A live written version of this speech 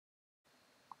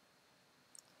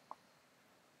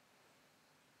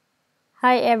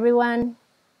Hi everyone,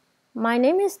 my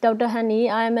name is Dr. Hani.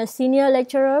 I am a senior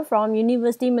lecturer from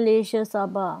University Malaysia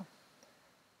Sabah.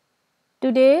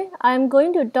 Today, I am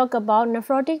going to talk about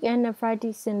nephrotic and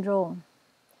nephritic syndrome.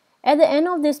 At the end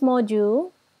of this module,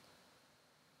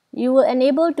 you will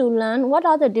enable to learn what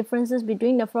are the differences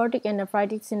between nephrotic and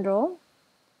nephritic syndrome,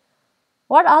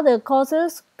 what are the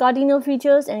causes, cardinal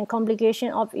features and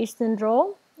complications of each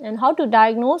syndrome, and how to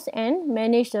diagnose and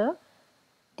manage the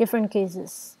different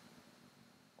cases.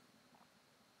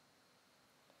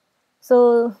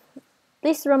 So,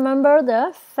 please remember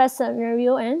the first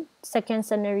scenario and second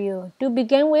scenario. To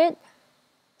begin with,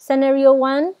 scenario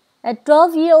 1, a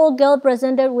 12-year-old girl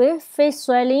presented with face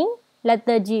swelling,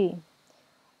 lethargy.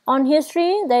 On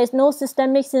history, there is no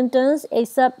systemic symptoms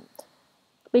except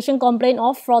patient complaint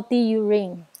of frothy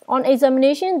urine. On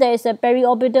examination, there is a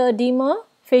periorbital edema,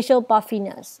 facial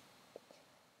puffiness.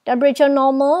 Temperature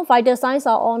normal, vital signs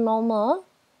are all normal.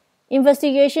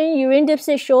 Investigation, urine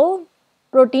dipstick show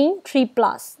protein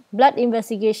 3+. Blood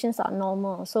investigations are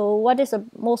normal. So what is the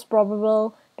most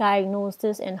probable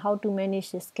diagnosis and how to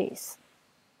manage this case?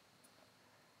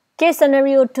 Case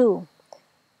scenario 2.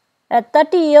 A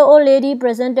 30-year-old lady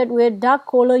presented with dark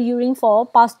color urine for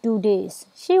past 2 days.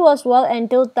 She was well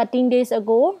until 13 days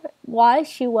ago while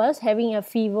she was having a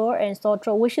fever and sore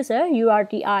throat, which is a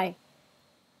URTI.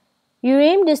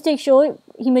 Urine dipstick showed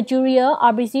hematuria,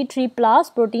 RBC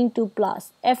 3+, protein 2+.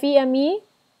 FEME,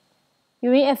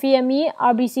 urine FEME,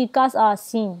 RBC counts are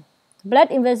seen.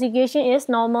 Blood investigation is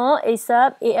normal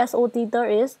except ASO titer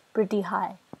is pretty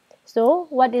high. So,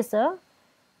 what is the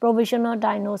provisional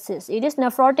diagnosis? It is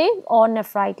nephrotic or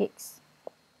nephritics.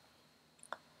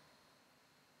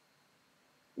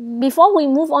 Before we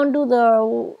move on to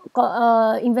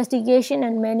the investigation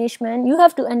and management, you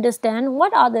have to understand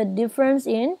what are the difference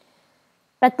in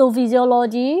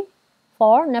pathophysiology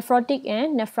for nephrotic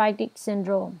and nephritic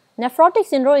syndrome. Nephrotic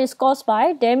syndrome is caused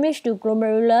by damage to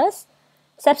glomerulus,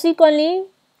 subsequently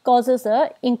causes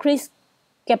a increased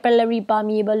capillary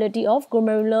permeability of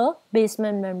glomerular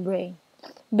basement membrane.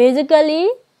 Basically,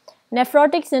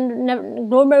 nephrotic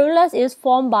glomerulus is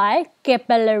formed by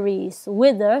capillaries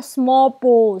with the small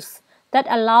pores that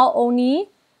allow only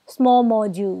small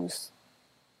modules.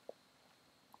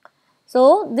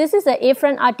 So, this is the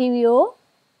afferent arteriole.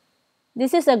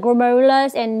 This is a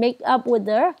glomerulus and make up with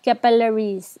the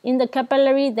capillaries. In the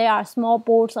capillary, there are small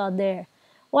pores are there.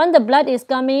 When the blood is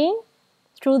coming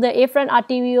through the afferent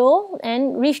arteriole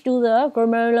and reach to the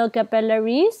glomerular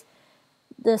capillaries,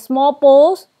 the small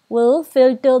pores will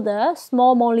filter the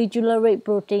small molecular weight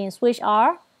proteins, which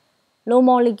are low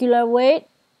molecular weight,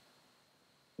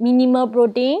 minimal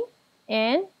protein,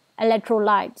 and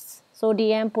electrolytes.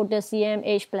 Sodium, potassium,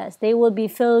 H+. They will be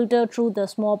filtered through the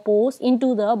small pores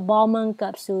into the Bowman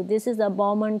capsule. This is the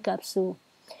Bowman capsule.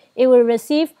 It will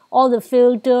receive all the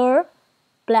filter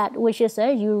blood, which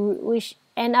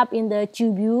end up in the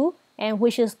tubule and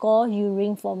which is called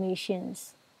urine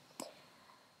formations.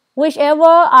 Whichever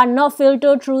are not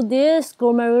filtered through this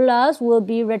glomerulus will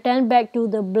be returned back to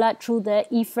the blood through the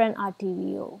efferent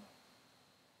arteriole.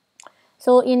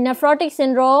 So in nephrotic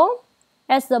syndrome,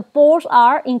 as the pores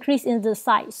are increased in the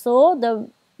size, so the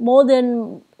more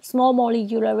than small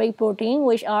molecular weight protein,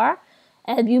 which are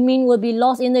albumin, will be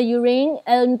lost in the urine,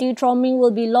 antithrombin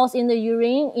will be lost in the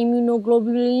urine,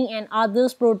 immunoglobulin and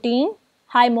others protein,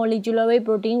 high molecular weight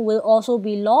protein will also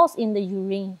be lost in the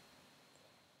urine.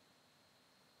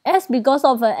 As because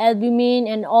of albumin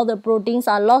and all the proteins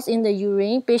are lost in the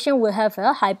urine, patient will have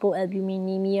a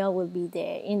hypoalbuminemia will be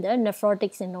there in the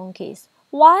nephrotic syndrome case.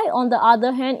 Why, on the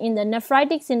other hand, in the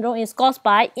nephritic syndrome is caused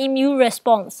by immune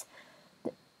response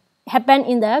happen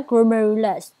in the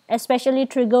glomerulus, especially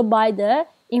triggered by the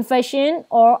infection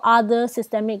or other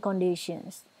systemic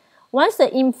conditions. Once the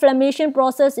inflammation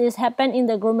process is happen in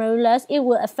the glomerulus, it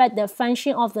will affect the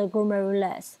function of the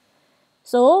glomerulus.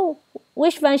 So,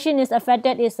 which function is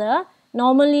affected is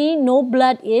normally no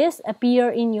blood is appear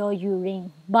in your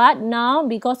urine. But now,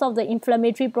 because of the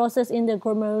inflammatory process in the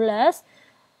glomerulus,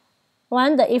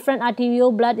 when the efferent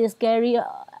arteriole blood is carried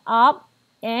up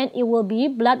and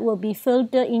blood will be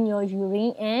filtered in your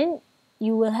urine and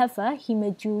you will have a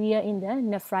hematuria in the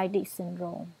nephritic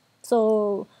syndrome.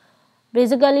 So,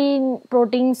 basically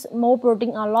more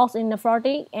protein are lost in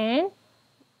nephrotic and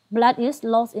blood is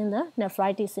lost in the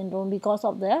nephritic syndrome because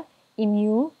of the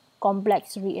immune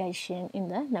complex reaction in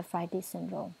the nephritic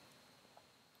syndrome.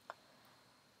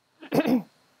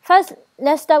 First,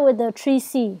 let's start with the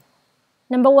 3C.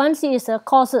 Number 1C is the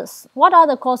causes. What are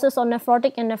the causes of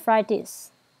nephrotic and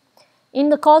nephritis? In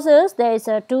the causes, there is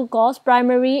two causes,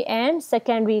 primary and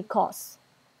secondary cause.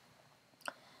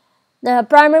 The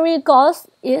primary cause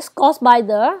is caused by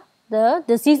the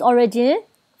disease origin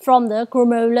from the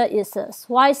glomerular issues.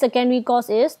 Why secondary cause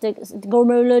is the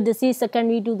glomerular disease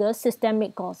secondary to the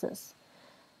systemic causes.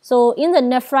 So in the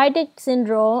nephritic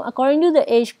syndrome, according to the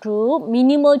age group,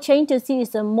 minimal change disease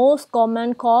is the most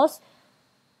common cause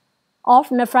of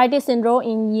nephritic syndrome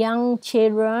in young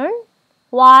children,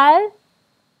 while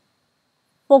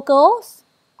focal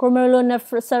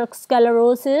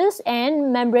glomerulosclerosis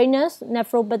and membranous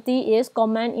nephropathy is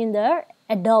common in the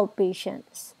adult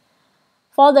patients.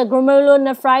 For the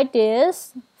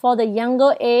glomerulonephritis, for the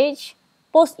younger age,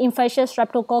 post-infectious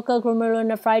streptococcal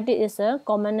glomerulonephritis is the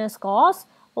commonest cause,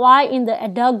 while in the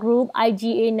adult group,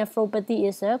 IgA nephropathy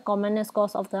is the commonest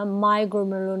cause of the mild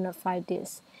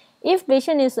glomerulonephritis. If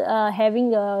patient is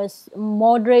having a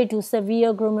moderate to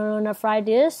severe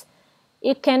glomerulonephritis,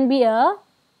 it can be a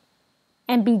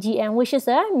MPGN, which is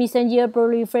a mesangial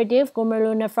proliferative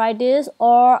glomerulonephritis,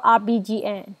 or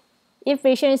RPGN. If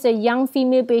patient is a young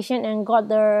female patient and got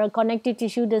the connective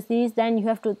tissue disease, then you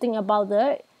have to think about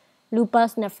the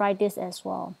lupus nephritis as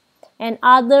well. And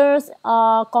others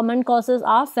common causes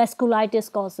are vasculitis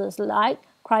causes like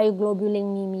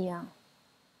cryoglobulinemia.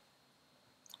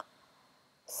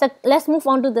 Let's move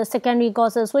on to the secondary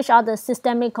causes, which are the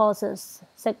systemic causes.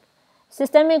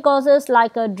 Systemic causes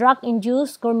like a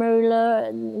drug-induced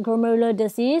glomerular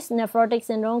disease, nephrotic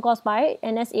syndrome caused by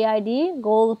NSAID,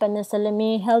 gold,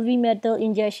 penicillamine, heavy metal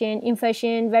injection,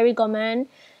 infection, very common,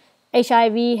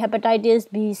 HIV, hepatitis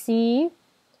B, C.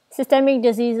 Systemic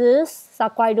diseases,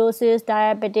 sarcoidosis,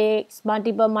 diabetics,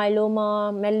 multiple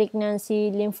myeloma, malignancy,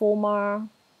 lymphoma.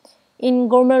 In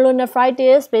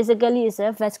glomerulonephritis, basically it's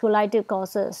a vasculitis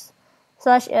causes,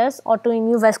 such as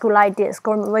autoimmune vasculitis,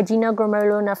 vaginal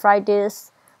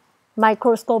glomerulonephritis,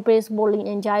 microscopic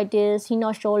cholangitis,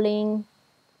 Hino-Schönlein,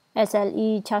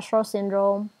 SLE, Chastrow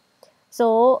syndrome.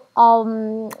 So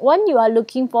when you are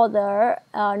looking for the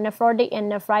nephrotic and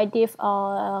nephritic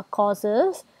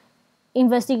causes,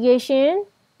 investigation,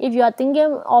 if you are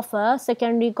thinking of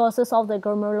secondary causes of the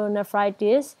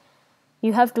glomerulonephritis,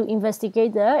 you have to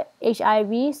investigate the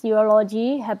HIV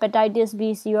serology, hepatitis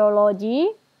B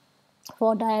serology,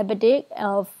 for diabetic,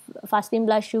 fasting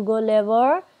blood sugar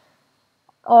level,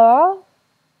 or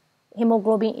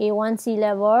hemoglobin A1C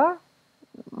level.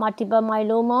 Multiple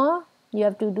myeloma, you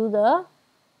have to do the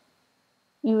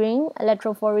urine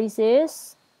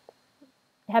electrophoresis.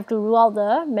 You have to rule out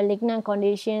the malignant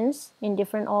conditions in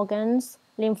different organs.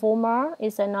 Lymphoma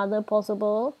is another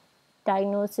possible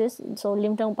diagnosis, so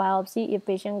lymph node biopsy if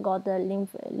patient got the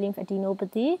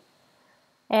lymphadenopathy.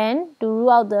 And to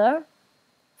rule out the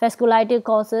vasculitis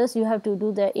causes, you have to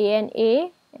do the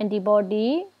ANA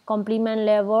antibody complement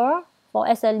level. For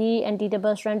SLE,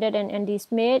 anti-double stranded and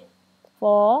anti-Smith.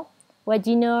 For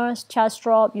vaginal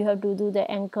Chastrow, you have to do the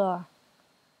anchor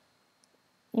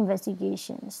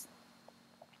investigations.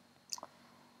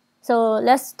 So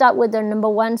let's start with the number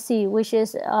 1C, which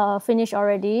is finished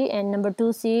already, and number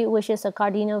 2C, which is the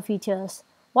cardinal features.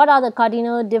 What are the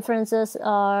cardinal differences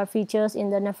features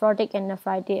in the nephrotic and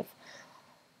nephritic?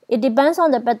 It depends on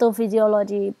the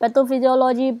pathophysiology.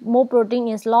 Pathophysiology, more protein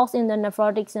is lost in the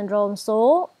nephrotic syndrome.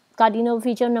 So cardinal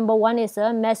feature number 1 is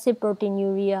a massive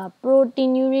proteinuria.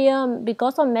 Proteinuria,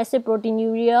 because of massive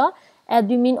proteinuria,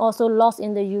 albumin also lost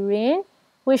in the urine,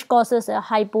 which causes a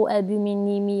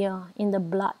hypoalbuminemia in the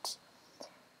blood.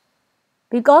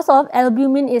 Because of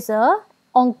albumin is a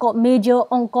major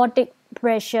oncotic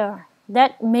pressure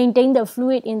that maintain the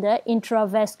fluid in the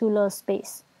intravascular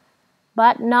space.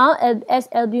 But now, as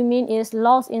albumin is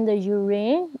lost in the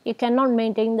urine, it cannot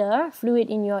maintain the fluid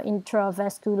in your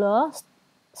intravascular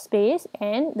space,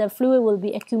 and the fluid will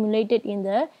be accumulated in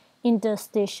the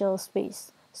interstitial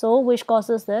space, so which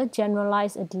causes the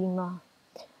generalized edema.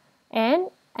 And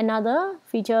another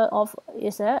feature of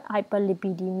is a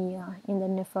hyperlipidemia in the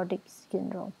nephrotic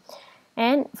syndrome.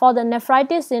 And for the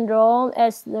nephritis syndrome,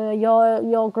 as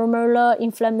your glomerular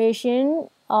inflammation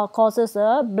causes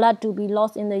blood to be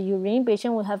lost in the urine,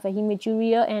 patient will have a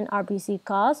hematuria and RBC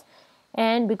cause.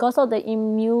 And because of the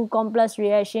immune complex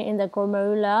reaction in the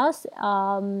glomerulus,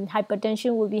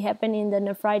 hypertension will be happening in the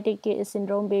nephritic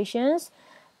syndrome patients.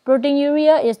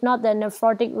 Proteinuria is not the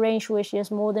nephrotic range, which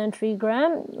is more than 3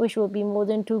 grams, which will be more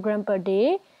than 2 grams per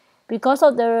day. Because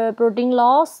of the protein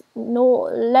loss,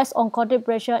 less oncotic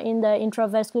pressure in the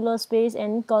intravascular space,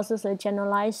 and causes a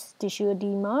generalized tissue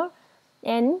edema,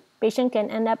 and patient can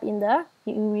end up in the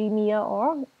uremia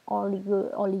or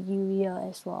oliguria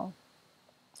as well.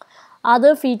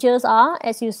 Other features are,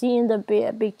 as you see in the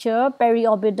picture,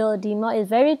 periorbital edema is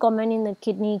very common in the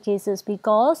kidney cases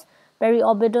because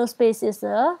periorbital space is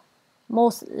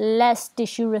less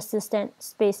tissue resistant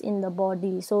space in the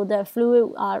body. So the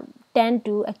fluid tend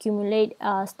to accumulate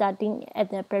starting at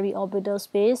the periorbital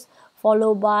space,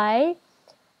 followed by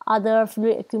other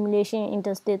fluid accumulation in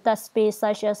interstitial space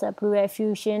such as pleural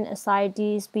effusion,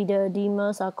 ascites,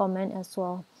 edemas are common as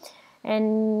well.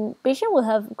 And patient will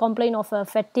have complaint of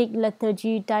fatigue,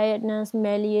 lethargy, tiredness,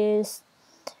 malaise.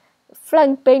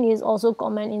 Flank pain is also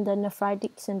common in the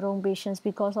nephritic syndrome patients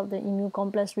because of the immune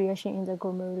complex reaction in the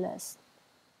glomerulus.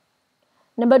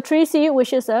 Number 3C,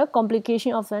 which is a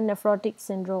complication of the nephrotic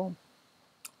syndrome.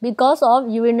 Because of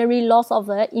urinary loss of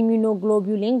the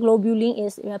immunoglobulin, globulin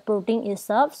is a protein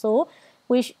itself, so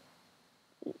which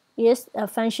is a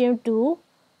function to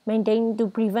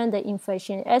prevent the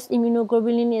infection. As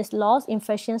immunoglobulin is lost,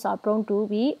 infections are prone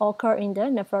to occur in the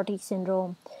nephrotic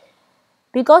syndrome.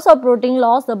 Because of protein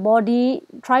loss, the body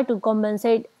try to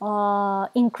compensate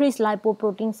increased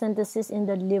lipoprotein synthesis in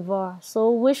the liver, so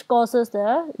which causes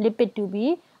the lipid to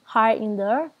be high in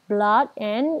the blood,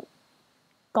 and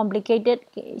complicated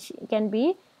can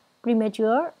be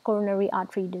premature coronary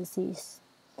artery disease.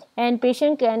 And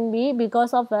patient can be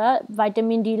because of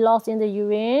vitamin D loss in the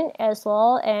urine as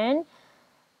well, and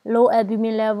low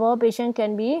albumin level, patient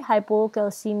can be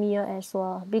hypocalcemia as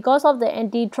well. Because of the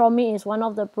antithrombin is one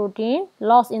of the protein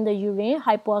lost in the urine,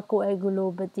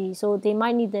 hypocoagulopathy. So they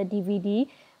might need the DVD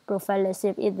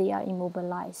prophylaxis if they are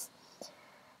immobilized.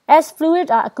 As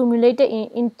fluids are accumulated in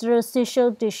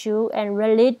interstitial tissue and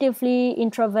relatively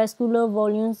intravascular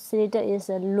volume stated is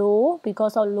low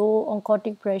because of low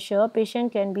oncotic pressure,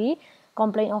 patient can be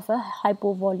complain of a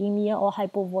hypovolemia or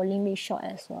hypovolemic shock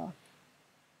as well.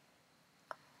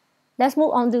 Let's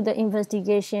move on to the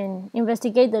investigation.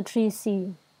 Investigate the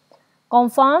 3C.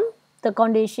 Confirm the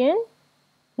condition,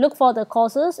 look for the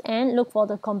causes, and look for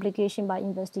the complication by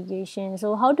investigation.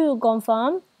 So how do you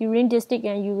confirm? Urine distic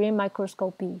and urine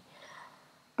microscopy.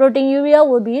 Proteinuria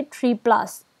will be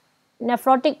 3+.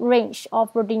 Nephrotic range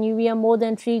of proteinuria more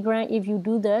than 3 grams if you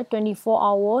do the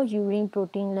 24-hour urine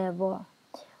protein level.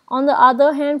 On the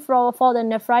other hand, for the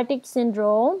nephritic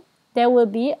syndrome, there will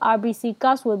be RBC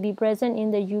cast will be present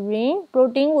in the urine.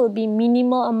 Protein will be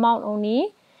minimal amount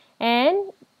only,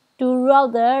 and to rule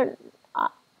out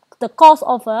the cause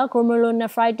of a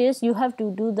glomerulonephritis, you have to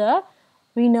do the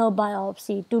renal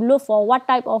biopsy to look for what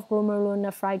type of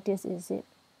glomerulonephritis is it.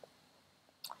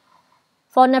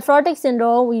 For nephrotic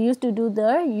syndrome, we used to do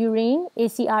the urine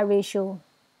ACR ratio,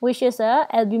 which is a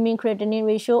albumin creatinine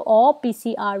ratio or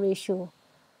PCR ratio.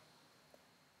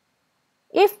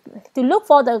 If to look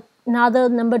for the another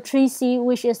number 3C,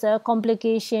 which is a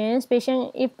complications,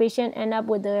 if patient end up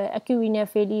with the acute renal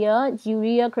failure,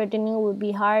 urea creatinine will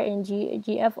be higher and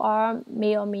GFR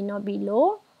may or may not be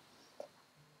low.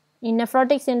 In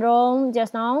nephrotic syndrome,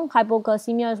 just now,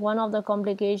 hypocalcemia is one of the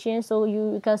complications,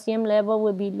 so calcium level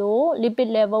will be low, lipid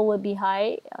level will be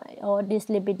high, or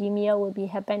dyslipidemia will be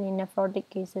happen in nephrotic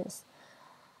cases.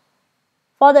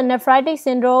 For the nephritic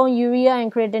syndrome, urea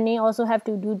and creatinine also have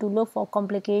to do to look for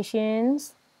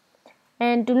complications.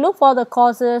 And to look for the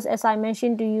causes, as I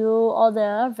mentioned to you, all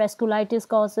the vasculitis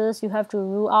causes, you have to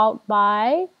rule out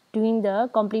by doing the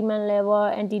complement level,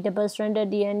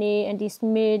 anti-double-stranded DNA,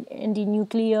 anti-SMID,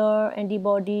 anti-nuclear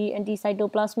antibody,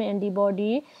 anti-cytoplasmic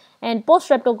antibody. And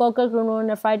post-streptococcal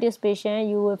glomerulonephritis patient,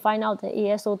 you will find out the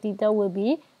ASO titer will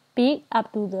be peak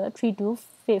up to the 3 to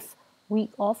 5th week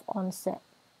of onset.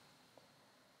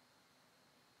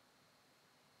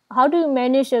 How do you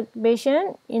manage a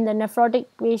patient in the nephrotic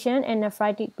patient and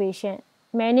nephritic patient?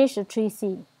 Manage the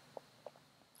 3C.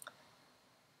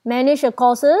 Manage the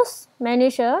causes,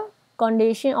 manage the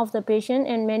condition of the patient,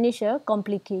 and manage the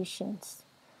complications.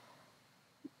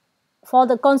 For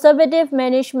the conservative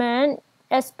management,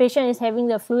 as patient is having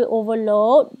the fluid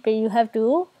overload, you have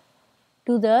to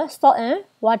do the salt and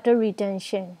water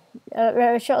retention,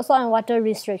 salt and water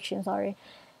restriction,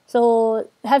 So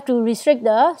have to restrict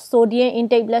the sodium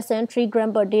intake less than 3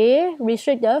 grams per day,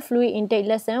 restrict the fluid intake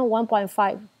less than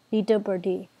 1.5 liter per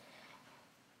day.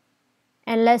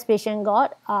 Unless patient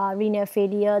got renal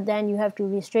failure, then you have to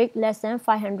restrict less than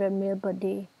 500 ml per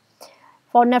day.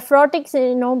 For nephrotic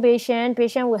syndrome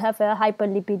patient will have a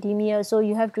hyperlipidemia, so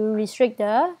you have to restrict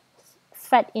the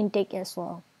fat intake as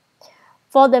well.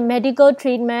 For the medical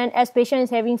treatment, as patient is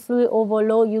having fluid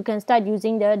overload, you can start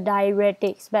using the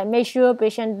diuretics, but make sure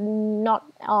patient not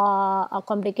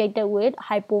complicated with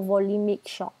hypovolemic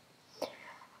shock.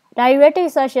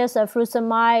 Diuretics such as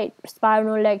furosemide,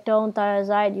 spironolactone,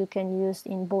 thiazide, you can use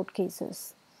in both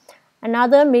cases.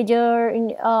 Another major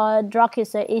drug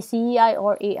is ACEI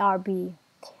or ARB.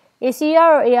 ACR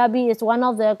or ARB is one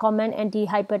of the common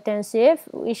antihypertensive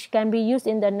which can be used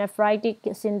in the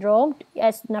nephritic syndrome,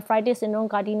 as nephritic syndrome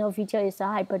cardinal feature is a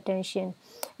hypertension.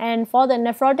 And for the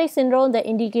nephrotic syndrome, the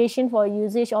indication for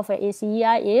usage of an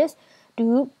ACR is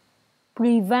to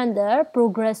prevent the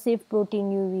progressive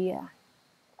proteinuria.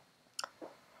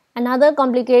 Another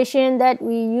complication that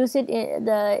we use it in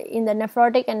the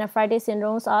nephrotic and nephritic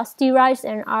syndromes are steroids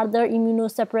and other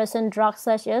immunosuppressant drugs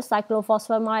such as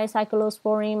cyclophosphamide,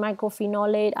 cyclosporine,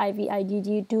 mycophenolate,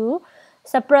 IVIG to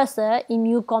suppress the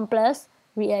immune complex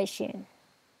reaction,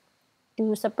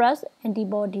 to suppress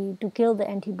antibody, to kill the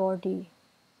antibody.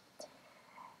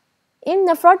 In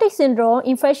nephrotic syndrome,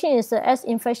 as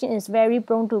infection is very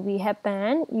prone to be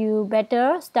happen, you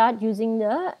better start using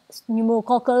the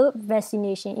pneumococcal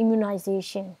vaccination,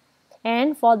 immunization.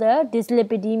 And for the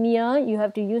dyslipidemia, you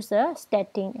have to use the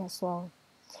statin as well.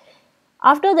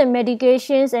 After the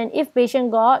medications, and if patient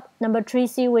got number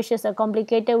 3C, which is a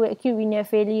complicated with acute renal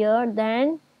failure,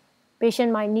 then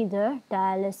patient might need the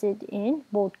dialysis in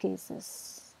both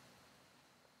cases.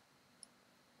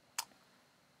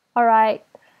 All right.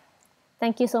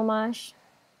 Thank you so much.